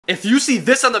If you see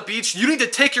this on the beach, you need to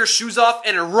take your shoes off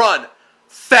and run.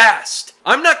 Fast.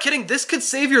 I'm not kidding, this could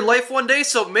save your life one day,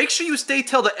 so make sure you stay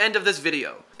till the end of this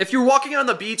video. If you're walking on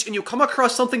the beach and you come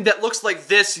across something that looks like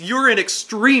this, you're in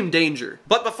extreme danger.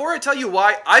 But before I tell you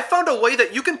why, I found a way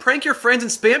that you can prank your friends and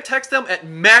spam text them at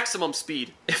maximum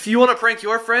speed. If you want to prank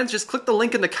your friends, just click the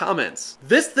link in the comments.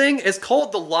 This thing is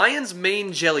called the lion's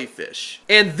mane jellyfish.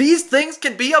 And these things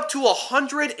can be up to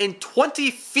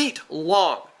 120 feet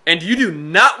long. And you do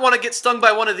not want to get stung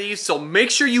by one of these, so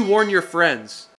make sure you warn your friends.